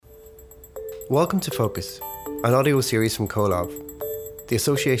Welcome to Focus, an audio series from COLOV, the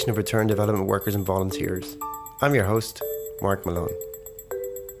Association of Returned Development Workers and Volunteers. I'm your host, Mark Malone.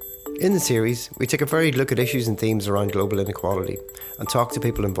 In the series, we take a varied look at issues and themes around global inequality and talk to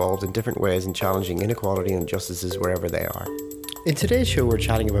people involved in different ways in challenging inequality and injustices wherever they are. In today's show, we're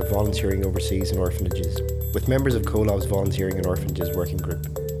chatting about volunteering overseas in orphanages with members of COLOV's Volunteering in Orphanages Working Group.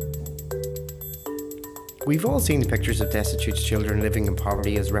 We've all seen the pictures of destitute children living in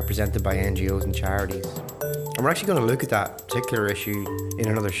poverty as represented by NGOs and charities. And we're actually going to look at that particular issue in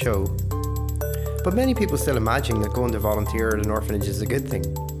another show. But many people still imagine that going to volunteer at an orphanage is a good thing.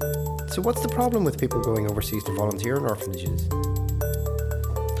 So what's the problem with people going overseas to volunteer in orphanages?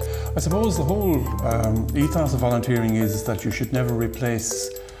 I suppose the whole ethos of volunteering is that you should never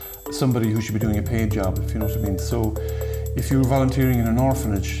replace somebody who should be doing a paid job, if you know what I mean. So if you're volunteering in an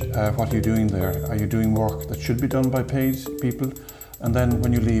orphanage, what are you doing there? Are you doing work that should be done by paid people? And then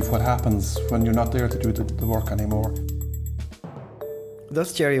when you leave, what happens when you're not there to do the work anymore?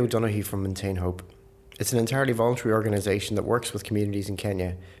 That's Jerry O'Donoghue from Maintain Hope. It's an entirely voluntary organisation that works with communities in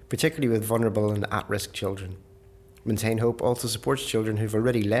Kenya, particularly with vulnerable and at-risk children. Maintain Hope also supports children who've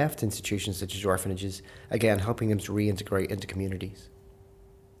already left institutions such as orphanages, again helping them to reintegrate into communities.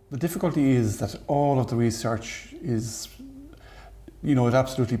 The difficulty is that all of the research is, it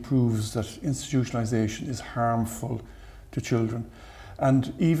absolutely proves that institutionalisation is harmful to children.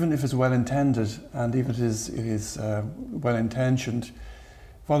 And even if it's well-intended and even if it is well-intentioned,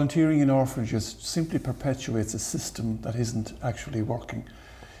 volunteering in orphanages simply perpetuates a system that isn't actually working.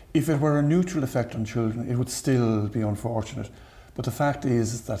 If it were a neutral effect on children, it would still be unfortunate. But the fact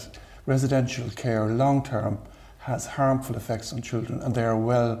is that residential care long-term has harmful effects on children, and they are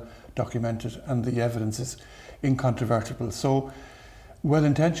well documented and the evidence is incontrovertible. So,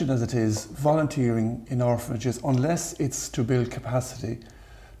 well-intentioned as it is, volunteering in orphanages, unless it's to build capacity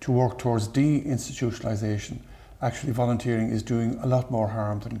to work towards de-institutionalisation, actually volunteering is doing a lot more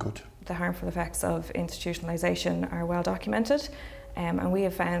harm than good. The harmful effects of institutionalisation are well documented. And we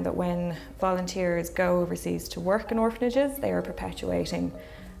have found that when volunteers go overseas to work in orphanages, they are perpetuating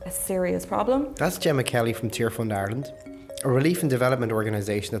a serious problem. That's Gemma Kelly from Tear Fund Ireland, a relief and development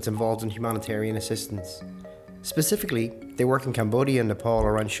organisation that's involved in humanitarian assistance. Specifically, they work in Cambodia and Nepal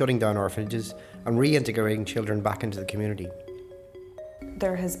around shutting down orphanages and reintegrating children back into the community.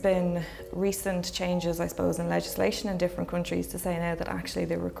 There has been recent changes, I suppose, in legislation in different countries to say now that actually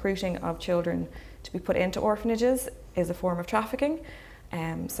the recruiting of children to be put into orphanages is a form of trafficking.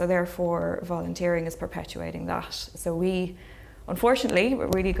 So therefore, volunteering is perpetuating that. So we, unfortunately,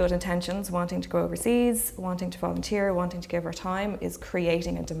 with really good intentions, wanting to go overseas, wanting to volunteer, wanting to give our time, is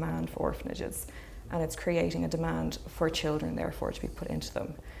creating a demand for orphanages. And it's creating a demand for children, therefore, to be put into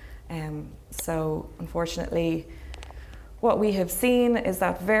them. So unfortunately, what we have seen is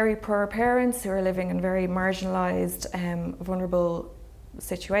that very poor parents who are living in very marginalised, vulnerable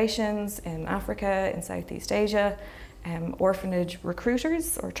situations in Africa, in Southeast Asia, orphanage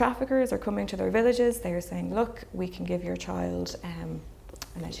recruiters or traffickers are coming to their villages. They are saying, look, we can give your child an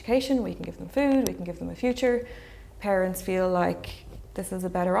education, we can give them food, we can give them a future. Parents feel like this is a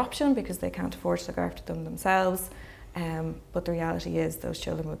better option because they can't afford to look after them themselves. But the reality is those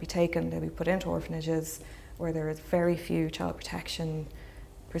children will be taken, they'll be put into orphanages where there is very few child protection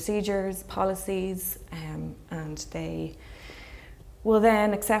procedures, policies, and they will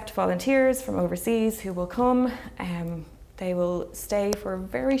then accept volunteers from overseas who will come. They will stay for a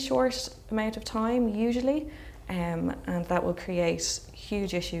very short amount of time, usually, and that will create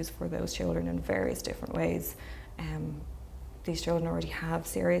huge issues for those children in various different ways. These children already have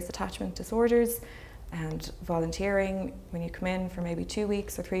serious attachment disorders, and volunteering, when you come in for maybe 2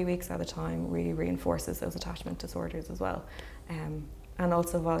 weeks or 3 weeks at a time, really reinforces those attachment disorders as well. And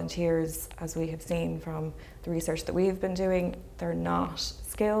also volunteers, as we have seen from the research that we've been doing, they're not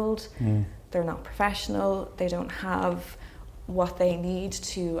skilled, they're not professional, they don't have what they need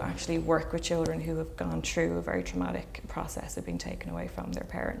to actually work with children who have gone through a very traumatic process of being taken away from their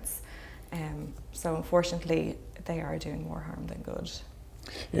parents. So unfortunately, they are doing more harm than good.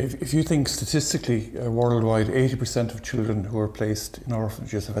 If you think statistically, worldwide, 80% of children who are placed in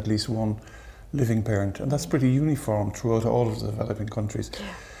orphanages have at least one living parent, and that's pretty uniform throughout all of the developing countries. Yeah.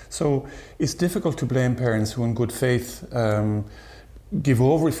 So it's difficult to blame parents who in good faith give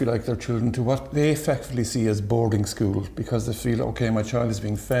over, if you like, their children to what they effectively see as boarding school, because they feel, okay, my child is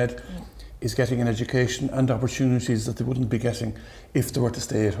being fed, is getting an education and opportunities that they wouldn't be getting if they were to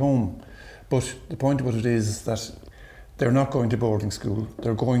stay at home. But the point about it is that they're not going to boarding school,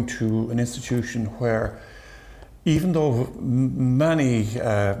 they're going to an institution where, even though many,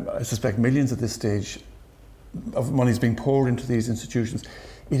 I suspect millions at this stage, of money is being poured into these institutions,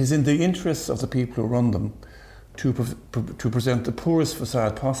 it is in the interests of the people who run them to present the poorest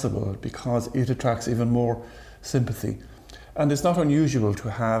facade possible, because it attracts even more sympathy. And it's not unusual to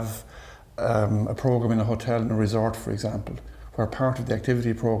have a program in a hotel and a resort, for example, where part of the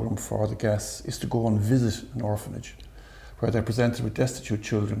activity program for the guests is to go and visit an orphanage, where they're presented with destitute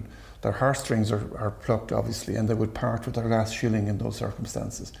children. Their heartstrings are plucked, obviously, and they would part with their last shilling in those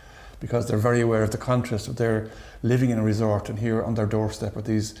circumstances, because they're very aware of the contrast of their living in a resort and here on their doorstep are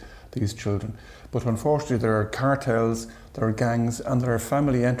these children. But unfortunately, there are cartels, there are gangs, and there are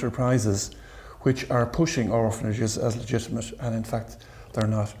family enterprises which are pushing orphanages as legitimate, and in fact, they're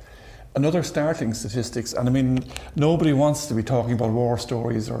not. Another startling statistics, and I mean, nobody wants to be talking about war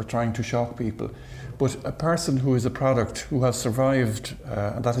stories or trying to shock people, but a person who is a product, who has survived,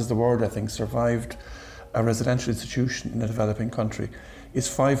 and that is the word I think, survived a residential institution in a developing country, is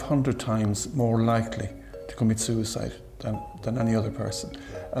 500 times more likely to commit suicide than any other person.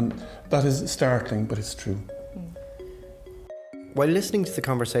 And that is startling, but it's true. While listening to the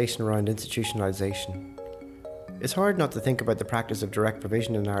conversation around institutionalisation, it's hard not to think about the practice of direct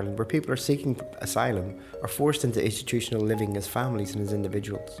provision in Ireland, where people are seeking asylum are forced into institutional living as families and as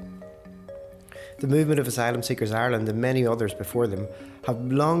individuals. The movement of Asylum Seekers Ireland and many others before them have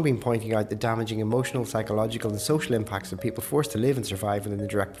long been pointing out the damaging emotional, psychological and social impacts of people forced to live and survive within the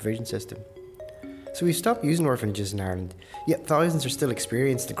direct provision system. So we've stopped using orphanages in Ireland, yet thousands are still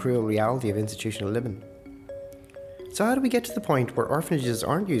experiencing the cruel reality of institutional living. So how do we get to the point where orphanages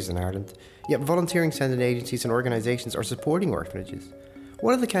aren't used in Ireland, yet volunteering sending agencies and organisations are supporting orphanages?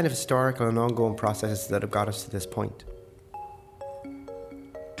 What are the kind of historical and ongoing processes that have got us to this point?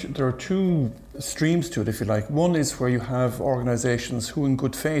 There are two streams to it, if you like. One is where you have organisations who in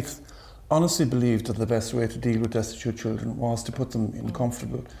good faith honestly believed that the best way to deal with destitute children was to put them in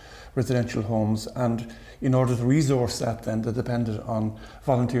comfortable residential homes, and in order to resource that, then they depended on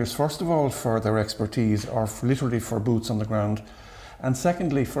volunteers, first of all for their expertise, or literally for boots on the ground, and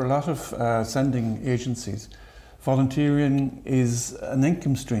secondly for a lot of sending agencies, volunteering is an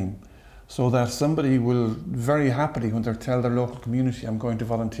income stream, so that somebody will very happily, when they tell their local community, I'm going to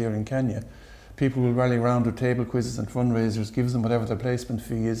volunteer in Kenya, people will rally around with table quizzes and fundraisers, gives them whatever their placement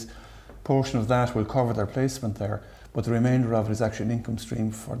fee is. Portion of that will cover their placement there, but the remainder of it is actually an income stream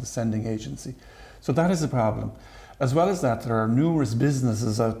for the sending agency. So that is a problem. As well as that, there are numerous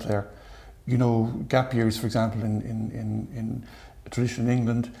businesses out there, you know, gap years, for example, in traditional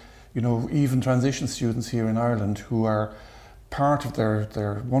England, you know, even transition students here in Ireland who are part of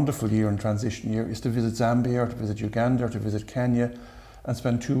their wonderful year in transition year is to visit Zambia or to visit Uganda or to visit Kenya and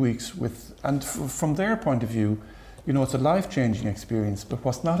spend 2 weeks with, and from their point of view, you know, it's a life-changing experience, but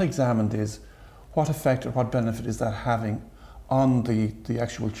what's not examined is what effect or what benefit is that having on the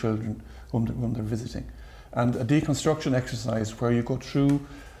actual children whom they're visiting. And a deconstruction exercise where you go through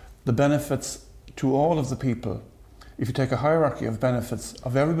the benefits to all of the people. If you take a hierarchy of benefits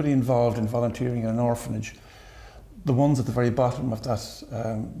of everybody involved in volunteering in an orphanage, the ones at the very bottom of that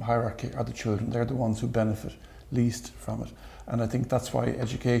hierarchy are the children. They're the ones who benefit least from it. And I think that's why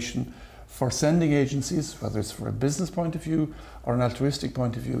education for sending agencies, whether it's for a business point of view or an altruistic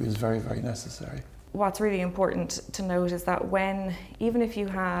point of view, is very, very necessary. What's really important to note is that even if you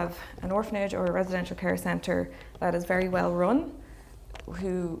have an orphanage or a residential care centre that is very well run,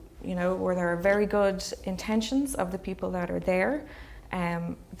 where there are very good intentions of the people that are there,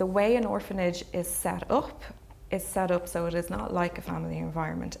 the way an orphanage is set up so it is not like a family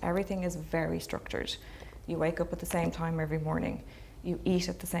environment. Everything is very structured. You wake up at the same time every morning. You eat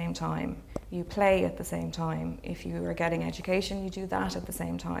at the same time, you play at the same time. If you are getting education, you do that at the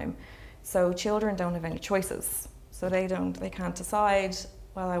same time. So children don't have any choices. So they can't decide,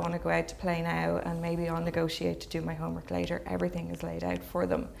 well, I want to go out to play now and maybe I'll negotiate to do my homework later. Everything is laid out for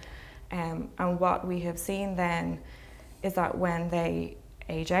them. And what we have seen then is that when they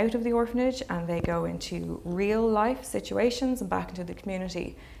age out of the orphanage and they go into real life situations and back into the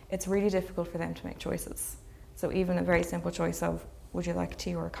community, it's really difficult for them to make choices. So even a very simple choice of, would you like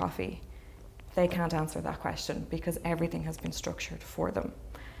tea or coffee? They can't answer that question because everything has been structured for them.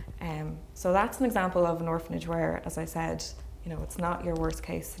 So that's an example of an orphanage where, as I said, it's not your worst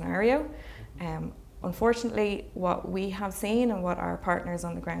case scenario. Unfortunately, what we have seen and what our partners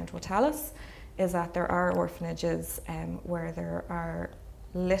on the ground will tell us is that there are orphanages where there are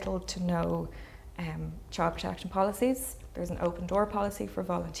little to no child protection policies. There's an open door policy for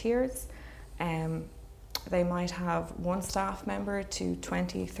volunteers. They might have one staff member to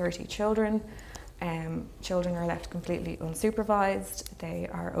 20, 30 children. Children are left completely unsupervised. They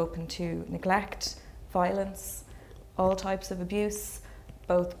are open to neglect, violence, all types of abuse,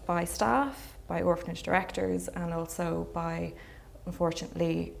 both by staff, by orphanage directors, and also by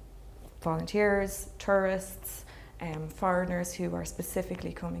unfortunately volunteers, tourists, foreigners who are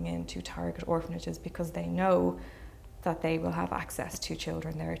specifically coming in to target orphanages because they know that they will have access to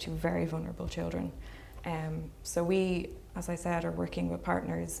children there, to very vulnerable children. So we, as I said, are working with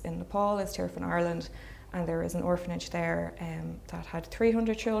partners in Nepal, as Tirfan Ireland, and there is an orphanage there that had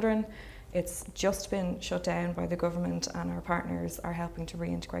 300 children. It's just been shut down by the government, and our partners are helping to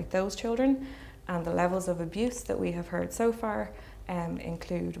reintegrate those children. And the levels of abuse that we have heard so far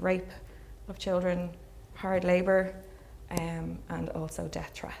include rape of children, hard labour, and also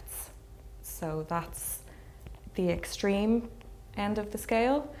death threats. So that's the extreme end of the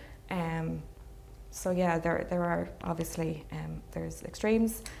scale. So yeah, there are obviously, there's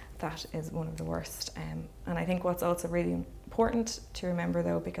extremes. That is one of the worst. And I think what's also really important to remember,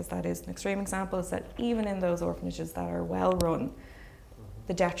 though, because that is an extreme example, is that even in those orphanages that are well run,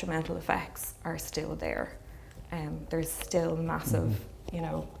 the detrimental effects are still there. There's still massive,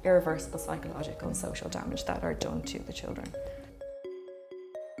 irreversible psychological and social damage that are done to the children.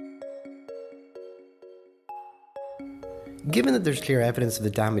 Given that there's clear evidence of the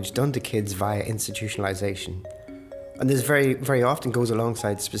damage done to kids via institutionalisation, and this very, very often goes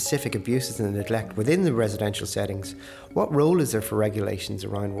alongside specific abuses and neglect within the residential settings, what role is there for regulations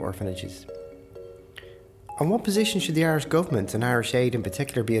around orphanages? And what position should the Irish Government and Irish Aid in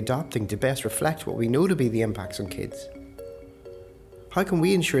particular be adopting to best reflect what we know to be the impacts on kids? How can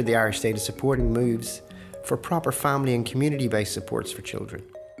we ensure the Irish State is supporting moves for proper family and community-based supports for children?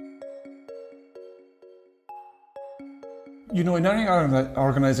 In any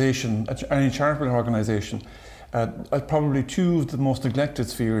organisation, any charitable organisation, probably two of the most neglected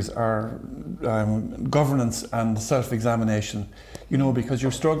spheres are governance and self-examination, because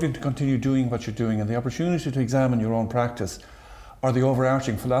you're struggling to continue doing what you're doing, and the opportunity to examine your own practice or the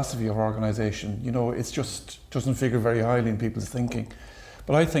overarching philosophy of organisation, it just doesn't figure very highly in people's thinking.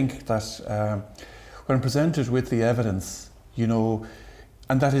 But I think that when presented with the evidence,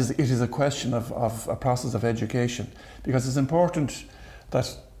 and it is a question of a process of education, because it's important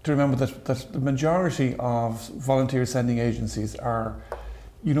to remember that the majority of volunteer sending agencies are,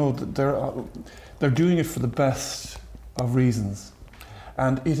 they're doing it for the best of reasons,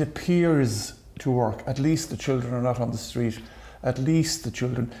 and it appears to work. At least the children are not on the street, at least the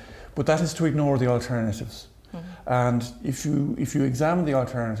children, but that is to ignore the alternatives. Mm-hmm. And if you examine the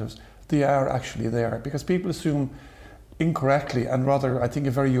alternatives, they are actually there, because people assume incorrectly, and rather I think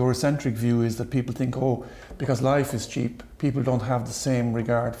a very Eurocentric view is that people think, because life is cheap, people don't have the same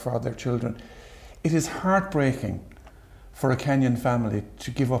regard for their children. It is heartbreaking for a Kenyan family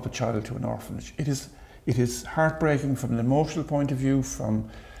to give up a child to an orphanage. It is heartbreaking from an emotional point of view, from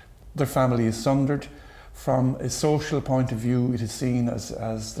their family is sundered. From a social point of view, it is seen as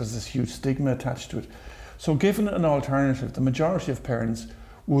there's this huge stigma attached to it. So given an alternative, the majority of parents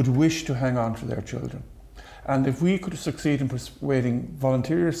would wish to hang on to their children. And if we could succeed in persuading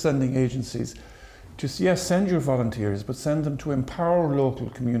volunteer sending agencies to, yes, send your volunteers, but send them to empower local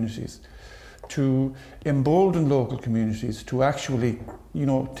communities, to embolden local communities to actually,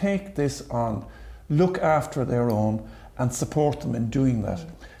 take this on, look after their own and support them in doing that.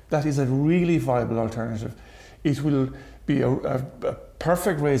 That is a really viable alternative. It will be a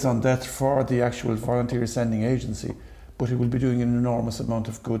perfect raison d'etre for the actual volunteer sending agency, but it will be doing an enormous amount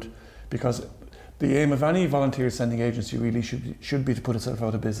of good, because the aim of any volunteer sending agency really should be to put itself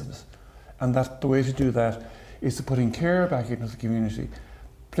out of business. And that the way to do that is to putting care back into the community,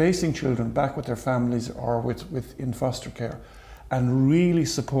 placing children back with their families or in foster care, and really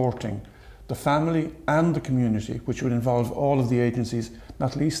supporting the family and the community, which would involve all of the agencies,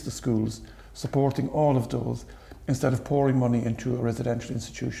 not least the schools, supporting all of those, instead of pouring money into a residential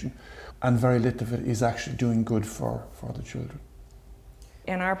institution, and very little of it is actually doing good for the children.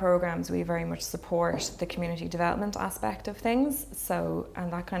 In our programs, we very much support the community development aspect of things.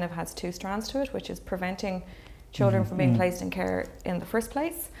 And that kind of has two strands to it, which is preventing children from being placed in care in the first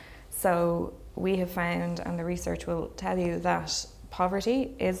place. So we have found, and the research will tell you, that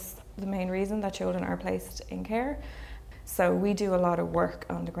poverty is the main reason that children are placed in care. So we do a lot of work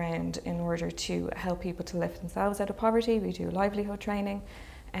on the ground in order to help people to lift themselves out of poverty. We do livelihood training.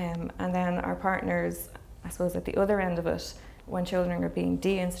 And then our partners, I suppose at the other end of it, when children are being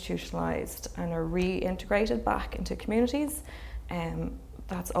deinstitutionalised and are reintegrated back into communities,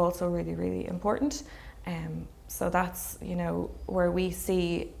 that's also really, really important. So that's, where we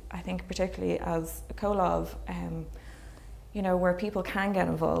see, I think particularly as COLOV, where people can get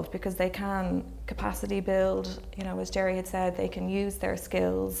involved, because they can capacity build, as Jerry had said, they can use their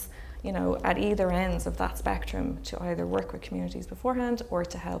skills, at either ends of that spectrum to either work with communities beforehand or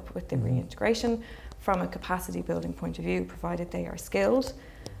to help with the reintegration from a capacity building point of view, provided they are skilled,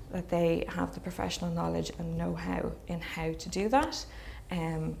 that they have the professional knowledge and know-how in how to do that,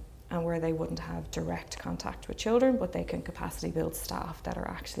 and where they wouldn't have direct contact with children, but they can capacity build staff that are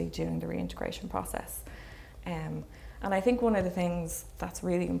actually doing the reintegration process. And I think one of the things that's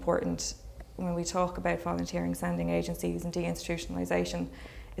really important when we talk about volunteering, sending agencies and deinstitutionalisation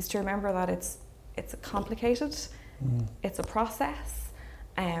is to remember that it's complicated, it's a process,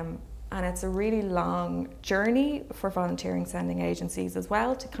 and it's a really long journey for volunteering sending agencies as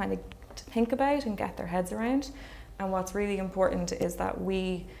well to kind of to think about and get their heads around. And what's really important is that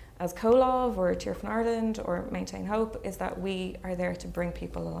we, as COLAV or Tír Fún Ireland or Maintain Hope, is that we are there to bring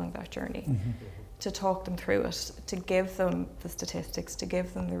people along that journey, to talk them through it, to give them the statistics, to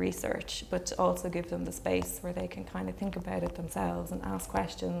give them the research, but to also give them the space where they can kind of think about it themselves and ask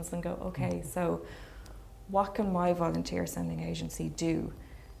questions and go, okay, so what can my volunteer sending agency do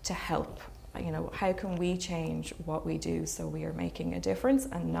to help? You know, how can we change what we do so we are making a difference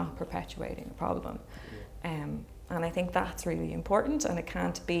and not perpetuating a problem? And I think that's really important, and it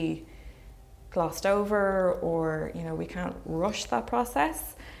can't be glossed over, or, you know, we can't rush that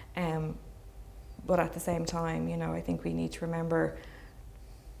process. But at the same time, you know, I think we need to remember,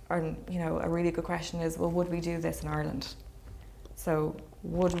 and, you know, a really good question is, well, would we do this in Ireland? So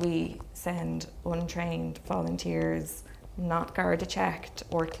would we send untrained volunteers, not Garda checked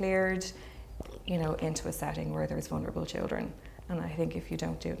or cleared, you know, into a setting where there's vulnerable children? And I think if you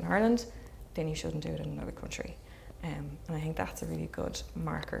don't do it in Ireland, then you shouldn't do it in another country. And I think that's a really good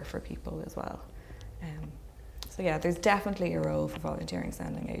marker for people as well. So yeah, there's definitely a role for volunteering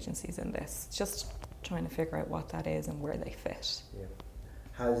sending agencies in this. Just trying to figure out what that is and where they fit. Yeah.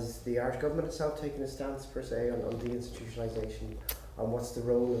 Has the Irish government itself taken a stance per se on deinstitutionalisation? And what's the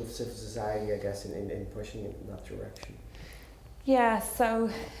role of civil society, I guess, in pushing it in that direction? Yeah, so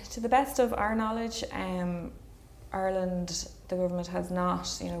to the best of our knowledge, Ireland, the government has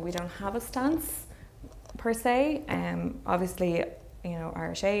not, you know, we don't have a stance per se. Obviously, you know,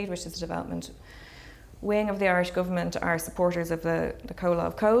 Irish Aid, which is the development wing of the Irish government, are supporters of the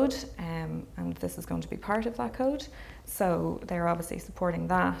COLAV code, and this is going to be part of that code. So they're obviously supporting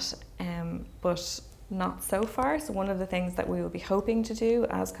that, but not so far. So one of the things that we will be hoping to do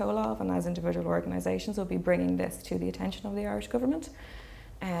as COLAV and as individual organisations will be bringing this to the attention of the Irish government.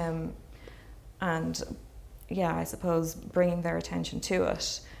 And yeah, I suppose bringing their attention to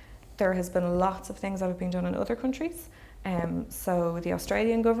it. There has been lots of things that have been done in other countries. So the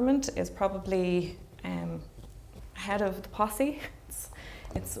Australian government is probably ahead of the posse.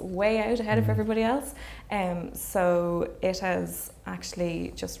 It's way out ahead of everybody else. So it has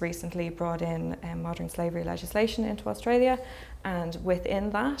actually just recently brought in modern slavery legislation into Australia, and within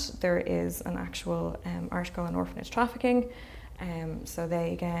that there is an actual article on orphanage trafficking. So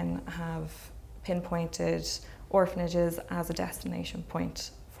they again have pinpointed orphanages as a destination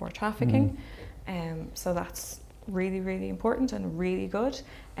point for trafficking. So that's really, really important and really good.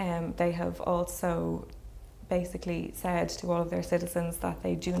 They have also basically said to all of their citizens that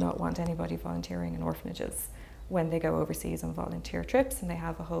they do not want anybody volunteering in orphanages when they go overseas on volunteer trips, and they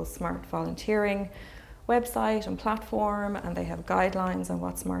have a whole smart volunteering website and platform, and they have guidelines on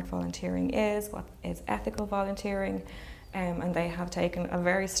what smart volunteering is, what is ethical volunteering, and they have taken a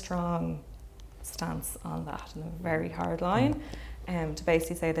very strong stance on that and a very hard line to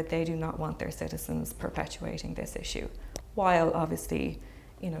basically say that they do not want their citizens perpetuating this issue, while obviously,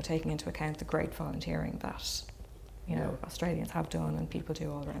 you know, taking into account the great volunteering that, you know, Australians have done and people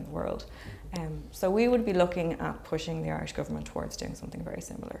do all around the world. So we would be looking at pushing the Irish government towards doing something very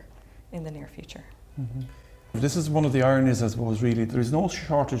similar in the near future. This is one of the ironies, I suppose, really. There is no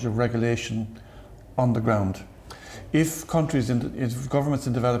shortage of regulation on the ground. If governments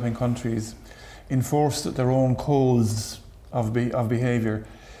in developing countries enforce their own codes of behaviour,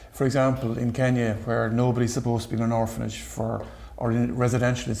 for example, in Kenya, where nobody's supposed to be in an orphanage or in a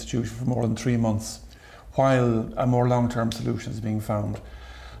residential institution for more than 3 months, while a more long-term solution is being found.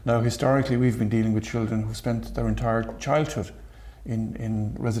 Now, historically, we've been dealing with children who spent their entire childhood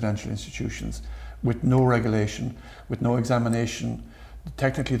in residential institutions with no regulation, with no examination.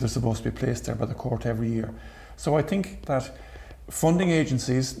 Technically, they're supposed to be placed there by the court every year. So I think that funding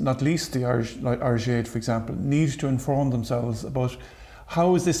agencies, not least the Irish Aid, for example, need to inform themselves about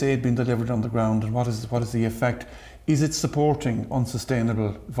how is this aid being delivered on the ground, and what is the effect. Is it supporting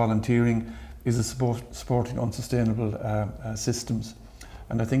unsustainable volunteering? Is it supporting unsustainable systems?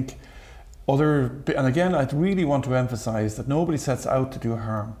 And I think and again, I really want to emphasise that nobody sets out to do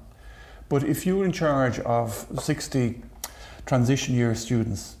harm. But if you're in charge of 60 transition year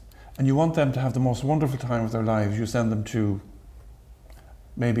students and you want them to have the most wonderful time of their lives, you send them to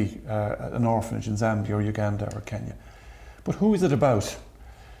maybe an orphanage in Zambia or Uganda or Kenya. But who is it about?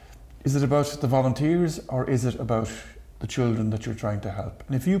 Is it about the volunteers, or is it about the children that you're trying to help?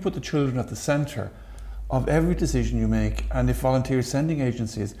 And if you put the children at the centre of every decision you make, and if volunteer sending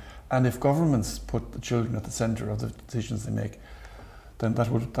agencies and if governments put the children at the centre of the decisions they make, then that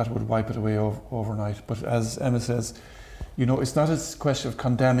would wipe it away overnight. But as Emma says, it's not a question of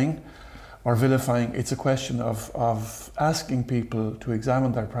condemning or vilifying, it's a question of asking people to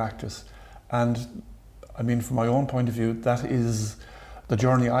examine their practice. And I mean, from my own point of view, that is the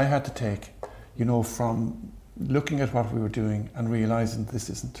journey I had to take, from looking at what we were doing and realising this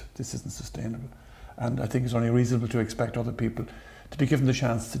isn't sustainable. And I think it's only reasonable to expect other people to be given the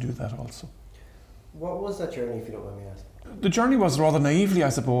chance to do that also. What was that journey, if you don't mind me asking? The journey was rather naively, I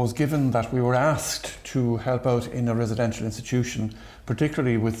suppose, given that we were asked to help out in a residential institution,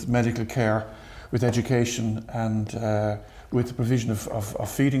 particularly with medical care, with education, and with the provision of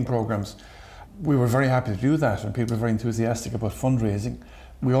feeding programmes. We were very happy to do that, and people were very enthusiastic about fundraising.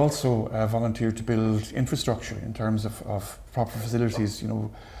 We also volunteered to build infrastructure in terms of proper facilities,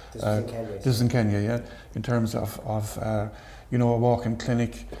 This is in Kenya, yeah. In terms of a walk-in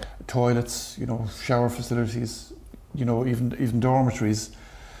clinic, toilets, shower facilities, even dormitories.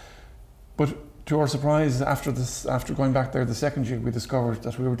 But to our surprise, after going back there the second year, we discovered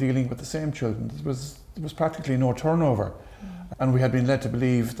that we were dealing with the same children. There was practically no turnover, and we had been led to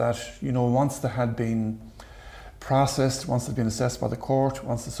believe that once they had been processed, once they'd been assessed by the court,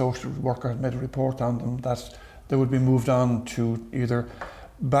 once the social worker had made a report on them, that they would be moved on to either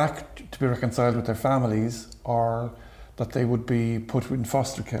back to be reconciled with their families, or that they would be put in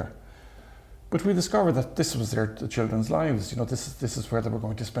foster care. But we discovered that this was the children's lives. This is where they were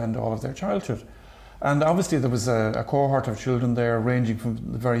going to spend all of their childhood. And obviously there was a cohort of children there ranging from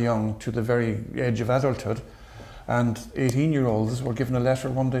the very young to the very edge of adulthood. And 18-year-olds were given a letter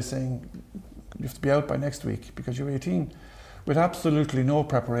one day saying, you have to be out by next week because you're 18, with absolutely no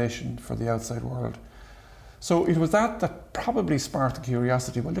preparation for the outside world. So it was that probably sparked the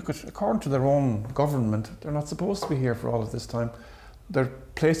curiosity. Well, look, according to their own government, they're not supposed to be here for all of this time. Their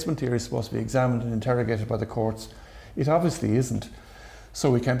placement here is supposed to be examined and interrogated by the courts. It obviously isn't. So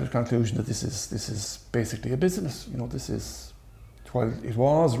we came to the conclusion that this is basically a business. While it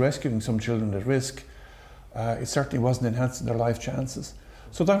was rescuing some children at risk, it certainly wasn't enhancing their life chances.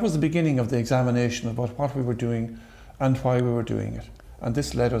 So that was the beginning of the examination about what we were doing and why we were doing it. And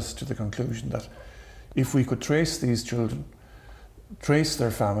this led us to the conclusion that if we could trace these children, trace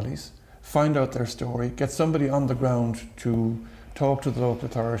their families, find out their story, get somebody on the ground to talk to the local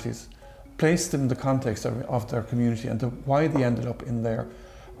authorities, place them in the context of their community and why they ended up in there.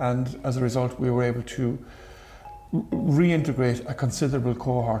 And as a result, we were able to reintegrate a considerable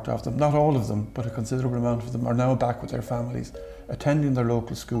cohort of them. Not all of them, but a considerable amount of them are now back with their families, attending their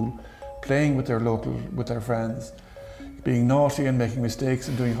local school, playing with their friends, being naughty and making mistakes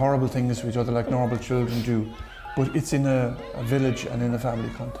and doing horrible things to each other like normal children do. But it's in a village and in a family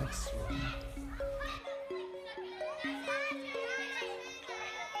context.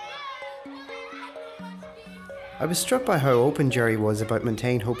 I was struck by how open Jerry was about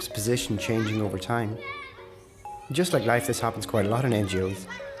Maintain Hope's position changing over time. Just like life, this happens quite a lot in NGOs,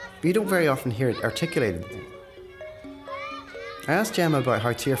 but you don't very often hear it articulated. I asked Gemma about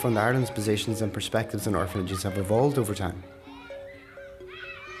how Tear Fund Ireland's positions and perspectives on orphanages have evolved over time.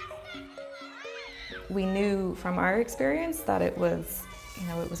 We knew from our experience that it was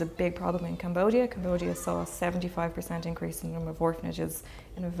a big problem in Cambodia. Cambodia saw a 75% increase in the number of orphanages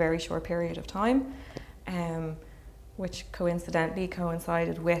in a very short period of time, which coincidentally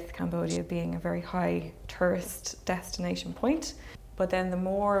coincided with Cambodia being a very high tourist destination point. But then the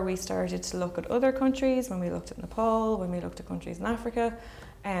more we started to look at other countries, when we looked at Nepal, when we looked at countries in Africa,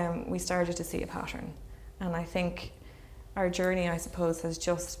 we started to see a pattern. And I think our journey, I suppose, has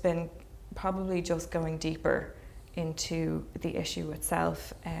just been probably just going deeper into the issue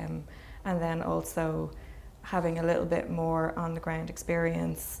itself, and then also having a little bit more on the ground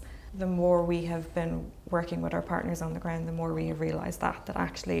experience. The more we have been working with our partners on the ground, the more we have realised that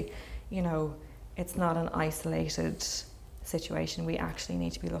actually, it's not an isolated situation. We actually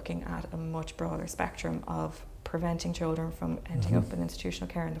need to be looking at a much broader spectrum of preventing children from ending up in institutional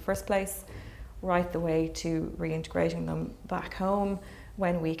care in the first place, right the way to reintegrating them back home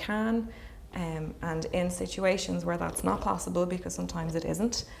when we can, and in situations where that's not possible, because sometimes it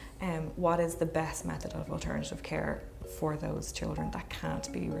isn't, what is the best method of alternative care for those children that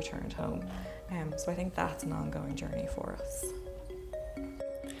can't be returned home. So I think that's an ongoing journey for us.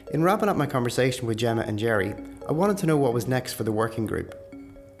 In wrapping up my conversation with Gemma and Jerry, I wanted to know what was next for the working group,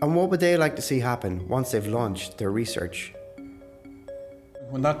 and what would they like to see happen once they've launched their research.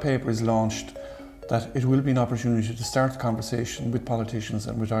 When that paper is launched, that it will be an opportunity to start the conversation with politicians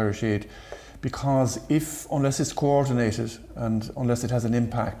and with Irish Aid, because unless it's coordinated and unless it has an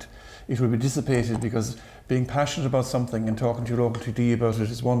impact, it will be dissipated, because being passionate about something and talking to your local TD about it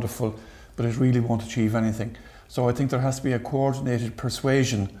is wonderful, but it really won't achieve anything. So I think there has to be a coordinated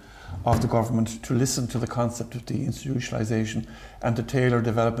persuasion of the government to listen to the concept of deinstitutionalisation and to tailor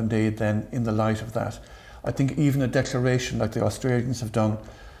development aid then in the light of that. I think even a declaration like the Australians have done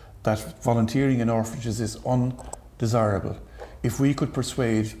that volunteering in orphanages is undesirable. If we could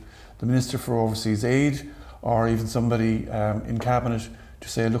persuade the Minister for Overseas Aid or even somebody in Cabinet to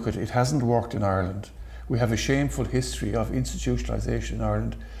say, look, it hasn't worked in Ireland. We have a shameful history of institutionalisation in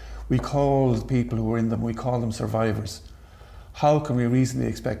Ireland. We call the people who are in them, we call them survivors. How can we reasonably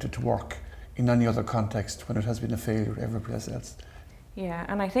expect it to work in any other context when it has been a failure everywhere else? Yeah,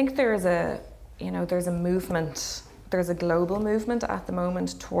 and I think there's a movement, there's a global movement at the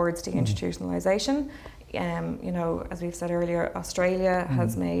moment towards deinstitutionalisation. As we've said earlier, Australia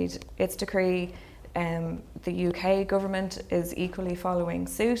has made its decree. The UK government is equally following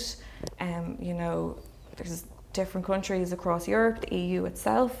suit. There's different countries across Europe. The EU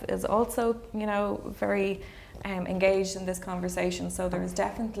itself is also, very engaged in this conversation. So there is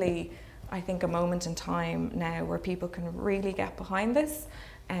definitely, I think, a moment in time now where people can really get behind this.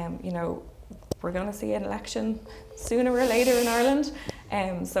 We're going to see an election sooner or later in Ireland.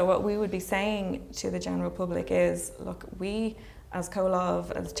 So what we would be saying to the general public is, look, we as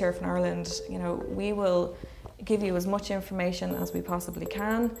COLOV, as Tír Ireland, we will give you as much information as we possibly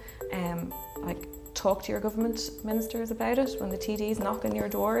can. Talk to your government ministers about it. When the TDs knock on your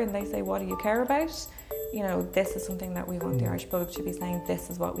door and they say, what do you care about? This is something that we want the Irish public to be saying, this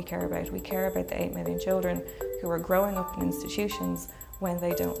is what we care about. We care about the 8 million children who are growing up in institutions when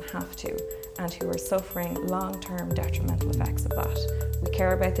they don't have to, and who are suffering long-term detrimental effects of that. We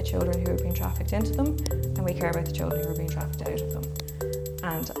care about the children who are being trafficked into them, and we care about the children who are being trafficked out of them.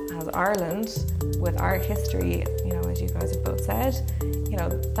 And as Ireland, with our history, as you guys have both said,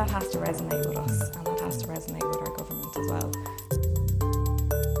 that has to resonate with us, and that has to resonate with our government as well.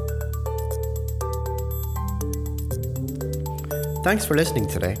 Thanks for listening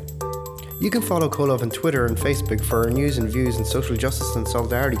today. You can follow COLOV on Twitter and Facebook for our news and views on social justice and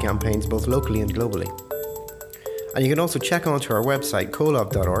solidarity campaigns both locally and globally. And you can also check onto our website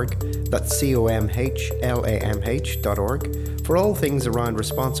colov.org, that's comhlamh.org, for all things around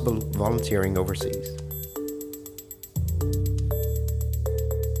responsible volunteering overseas.